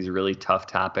stuck with these really tough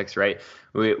topics, right?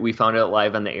 We found out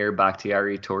live on the air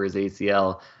Bakhtiari tore his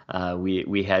ACL.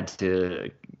 We had to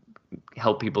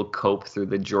help people cope through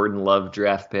the Jordan Love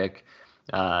draft pick.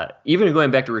 Even going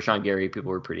back to Rashawn Gary,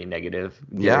 people were pretty negative.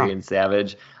 Gary and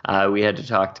Savage. We had to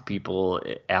talk to people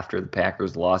after the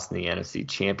Packers lost in the NFC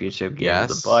Championship game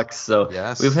to the Bucs. So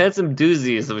we've had some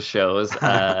doozies of shows.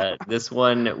 This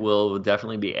one will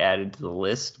definitely be added to the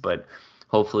list, but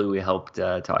hopefully we helped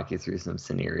talk you through some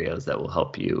scenarios that will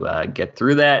help you get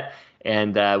through that.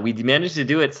 And we managed to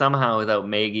do it somehow without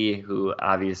Maggie, who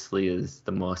obviously is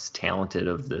the most talented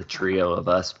of the trio of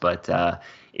us, but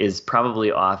is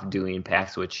probably off doing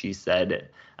Packs What She Said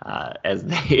as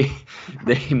they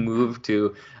move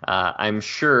to, I'm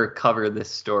sure, cover this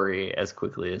story as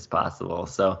quickly as possible.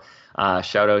 So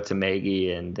shout out to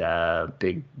Maggie, and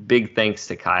big thanks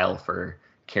to Kyle for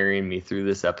carrying me through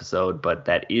this episode. But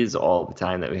that is all the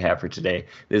time that we have for today.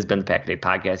 This has been the Pack a Day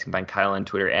Podcast. You can find Kyle on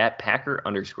Twitter at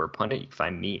Packer_pundit. You can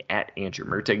find me at Andrew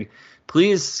Mertig.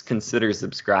 Please consider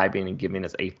subscribing and giving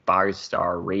us a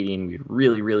 5-star rating. We'd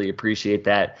really, really appreciate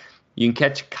that. You can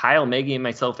catch Kyle, Maggie, and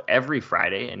myself every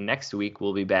Friday. And next week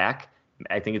we'll be back.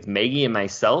 I think it's Maggie and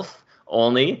myself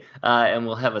only. And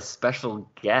we'll have a special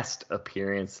guest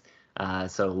appearance.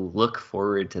 So look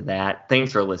forward to that.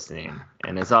 Thanks for listening.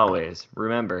 And as always,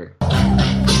 remember. Go,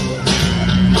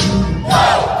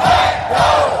 hey,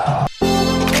 go!